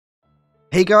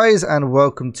Hey guys, and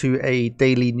welcome to a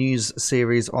daily news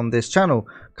series on this channel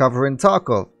covering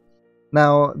Tarkov.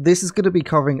 Now this is going to be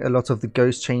covering a lot of the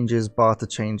ghost changes, barter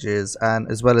changes,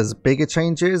 and as well as bigger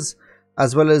changes,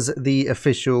 as well as the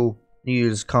official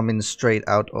news coming straight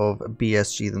out of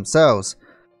BSG themselves.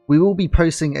 We will be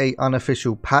posting a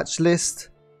unofficial patch list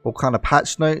or kind of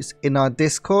patch notes in our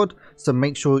Discord, so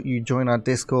make sure you join our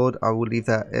Discord. I will leave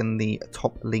that in the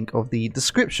top link of the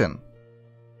description.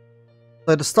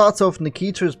 So to start off,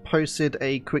 Nikita has posted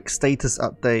a quick status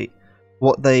update,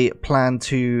 what they plan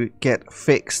to get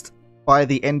fixed by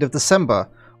the end of December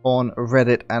on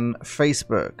Reddit and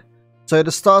Facebook. So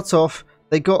to start off,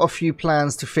 they got a few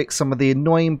plans to fix some of the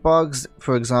annoying bugs,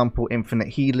 for example infinite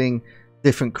healing,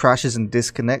 different crashes and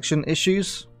disconnection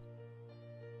issues,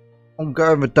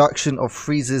 ongoing reduction of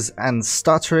freezes and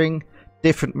stuttering,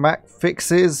 different Mac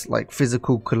fixes like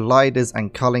physical colliders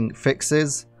and culling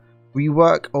fixes,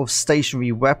 rework of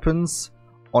stationary weapons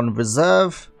on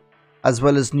reserve, as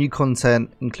well as new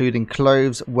content including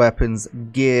clothes, weapons,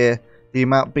 gear, the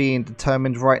amount being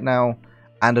determined right now,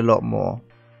 and a lot more.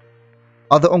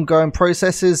 Other ongoing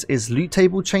processes is loot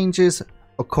table changes,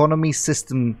 economy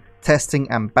system testing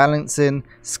and balancing,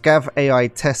 scav AI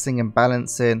testing and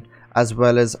balancing, as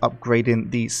well as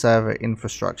upgrading the server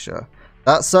infrastructure.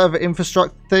 That server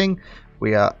infrastructure thing,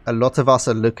 a lot of us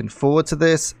are looking forward to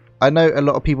this. I know a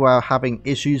lot of people are having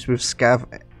issues with scav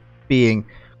being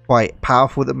quite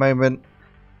powerful at the moment,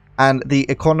 and the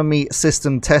economy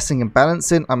system testing and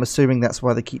balancing, I'm assuming that's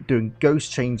why they keep doing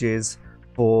ghost changes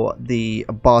for the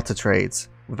barter trades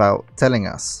without telling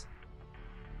us.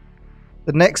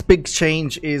 The next big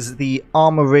change is the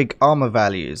Armour Rig armor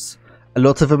values. A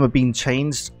lot of them have been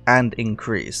changed and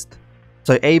increased.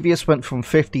 So Avius went from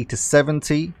 50 to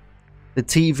 70. The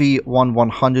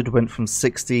TV-1100 went from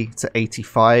 60 to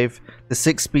 85. The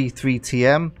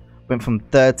 6B3TM went from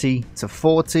 30 to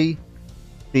 40.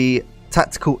 The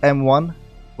Tactical M1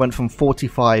 went from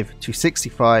 45 to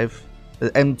 65.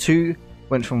 The M2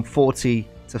 went from 40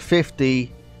 to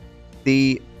 50.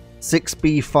 The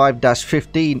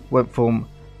 6B5-15 went from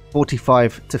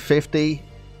 45 to 50.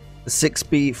 The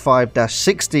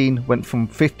 6B5-16 went from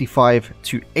 55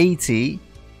 to 80.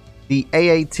 The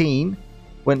A18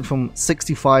 went from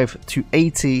 65 to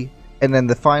 80, and then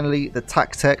finally the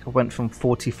TacTech went from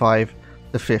 45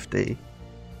 to 50.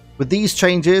 With these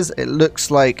changes, it looks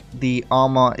like the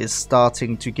armor is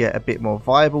starting to get a bit more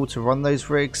viable to run those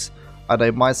rigs. I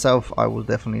know myself, I will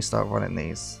definitely start running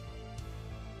these.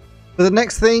 But the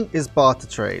next thing is barter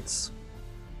trades.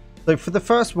 So for the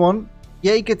first one,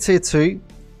 Jaeger tier 2,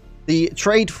 the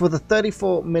trade for the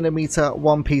 34mm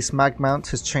one-piece mag mount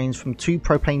has changed from 2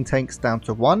 propane tanks down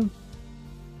to 1.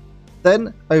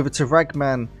 Then over to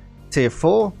Ragman tier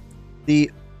 4, the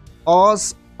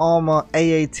Ars Armor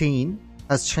A18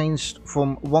 has changed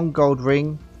from 1 gold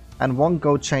ring and 1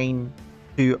 gold chain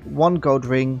to 1 gold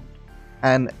ring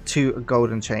and 2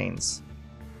 golden chains.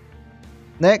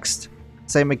 Next,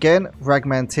 same again,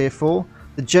 Ragman tier 4,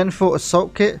 the Gen 4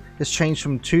 Assault Kit has changed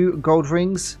from 2 gold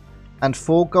rings and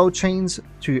 4 gold chains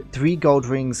to 3 gold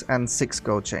rings and 6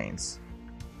 gold chains.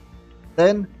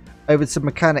 Then over to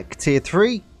Mechanic tier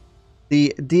 3,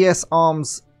 the DS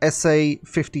Arms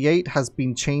SA58 has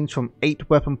been changed from 8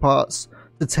 weapon parts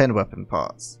to 10 weapon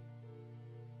parts.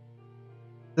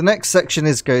 The next section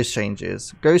is ghost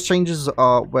changes. Ghost changes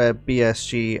are where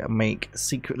BSG make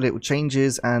secret little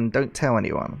changes and don't tell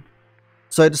anyone.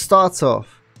 So to start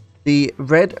off, the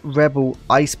Red Rebel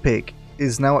Ice Pick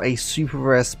is now a super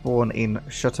rare spawn in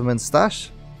Shutterman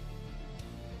Stash.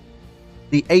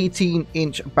 The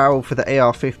 18-inch barrel for the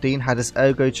AR-15 had its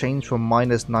ergo changed from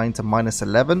 -9 to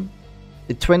 -11.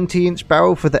 The 20-inch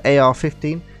barrel for the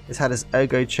AR-15 has had its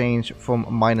ergo changed from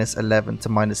 -11 to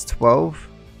 -12.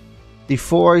 The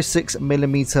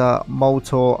 406mm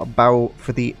Molotov barrel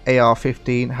for the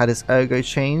AR-15 had its ergo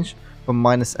changed from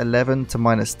 -11 to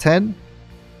 -10.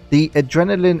 The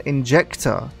Adrenaline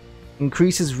Injector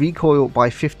increases recoil by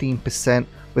 15%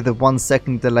 with a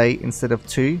 1-second delay instead of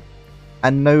 2.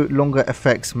 And no longer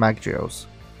affects mag drills.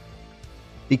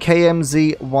 The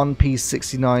KMZ 1Piece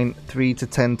 69 3 to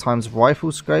 10 times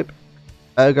rifle scope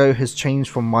ergo has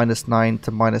changed from -9 to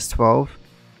 -12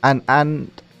 and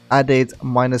added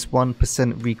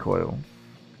 -1% recoil.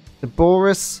 The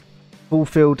Boris Full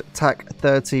Field TAC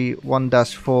 30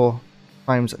 1-4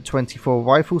 times 24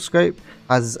 rifle scope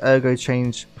has its ergo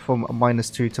changed from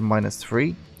 -2 to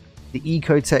 -3. The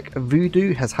Ecotech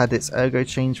Voodoo has had its ergo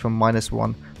change from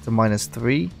 -1 to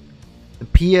 -3. The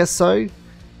PSO,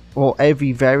 or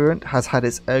every variant, has had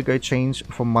its ergo change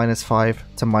from -5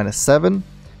 to -7.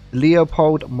 The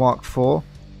Leopold Mark IV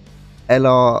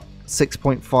LR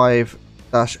 6.5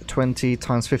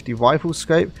 4-20x50 rifle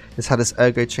scope has had its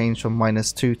ergo changed from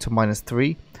 -2 to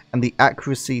 -3, and the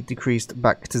accuracy decreased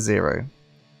back to 0.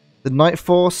 The Night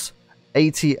Force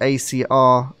 80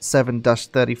 ACR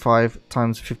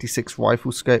 7-35x56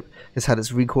 rifle scope has had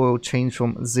its recoil changed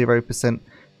from 0%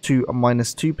 to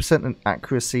 -2% and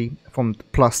accuracy from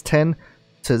 +10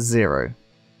 to 0.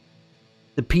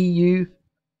 The PU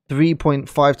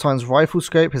 3.5x rifle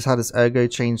scope has had its ergo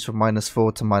changed from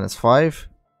 -4 to -5.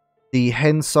 The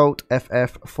Hensoldt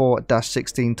FF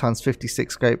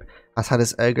 4-16x56 scope has had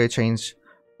its ergo changed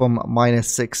from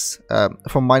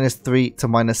 -3 to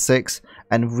 -6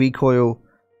 and recoil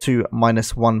to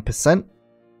 -1%.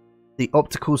 The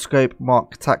optical scope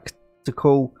Mark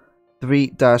Tactical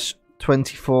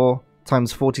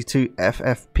 3-24x42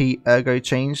 FFP ergo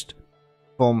changed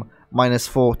from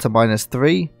 -4 to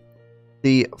 -3.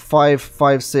 The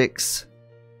 556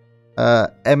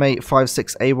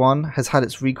 M856A1 has had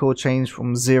its recoil changed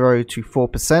from 0 to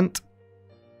 4%,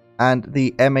 and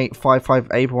the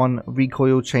M855A1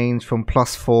 recoil changed from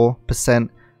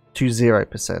 +4% to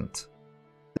 0%.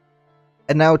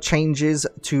 And now changes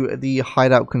to the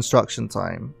hideout construction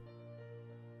time.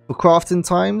 For crafting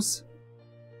times,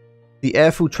 the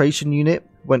air filtration unit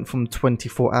went from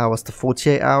 24 hours to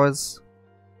 48 hours.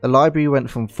 The library went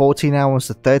from 14 hours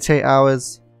to 38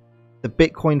 hours. The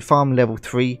Bitcoin farm level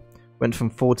 3 went from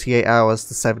 48 hours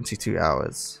to 72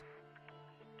 hours.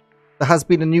 There has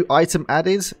been a new item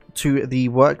added to the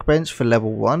workbench for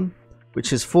level 1,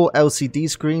 which is 4 LCD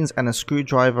screens and a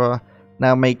screwdriver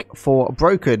now make 4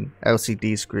 broken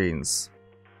LCD screens.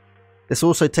 This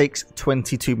also takes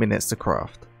 22 minutes to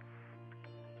craft.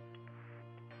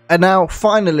 And now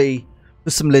finally for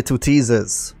some little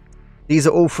teasers. These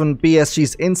are all from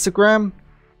BSG's Instagram.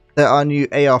 There are new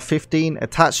AR-15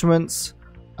 attachments,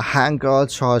 a handguard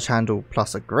charge handle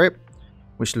plus a grip,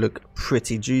 which look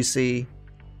pretty juicy.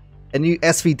 A new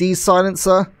SVD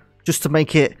silencer, just to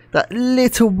make it that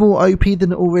little more OP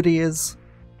than it already is.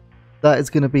 That is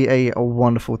going to be a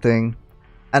wonderful thing.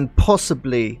 And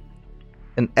possibly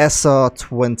an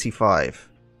SR25.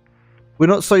 We're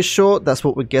not so sure, that's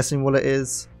what we're guessing what it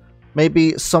is.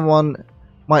 Maybe someone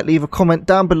might leave a comment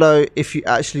down below if you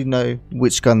actually know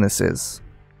which gun this is.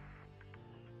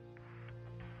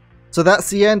 So that's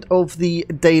the end of the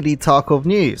daily Tarkov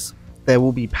news. There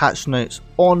will be patch notes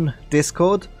on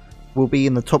Discord, will be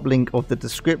in the top link of the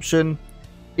description.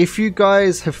 If you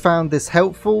guys have found this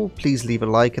helpful, please leave a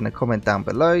like and a comment down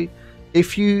below.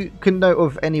 If you can know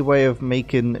of any way of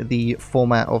making the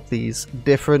format of these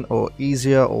different or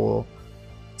easier or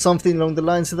something along the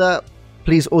lines of that,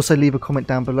 please also leave a comment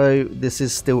down below. This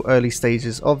is still early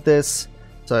stages of this,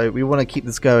 so we want to keep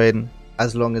this going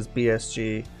as long as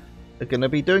BSG are going to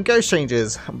be doing ghost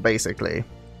changes, basically.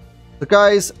 So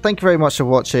guys, thank you very much for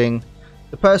watching.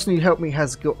 The person who helped me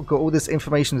has got all this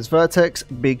information is Vertex.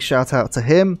 Big shout out to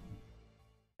him.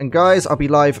 And guys, I'll be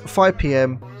live 5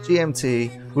 PM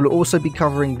GMT. We'll also be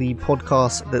covering the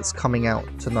podcast that's coming out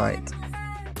tonight.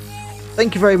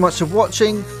 Thank you very much for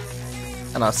watching,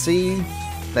 and I'll see you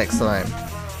next time.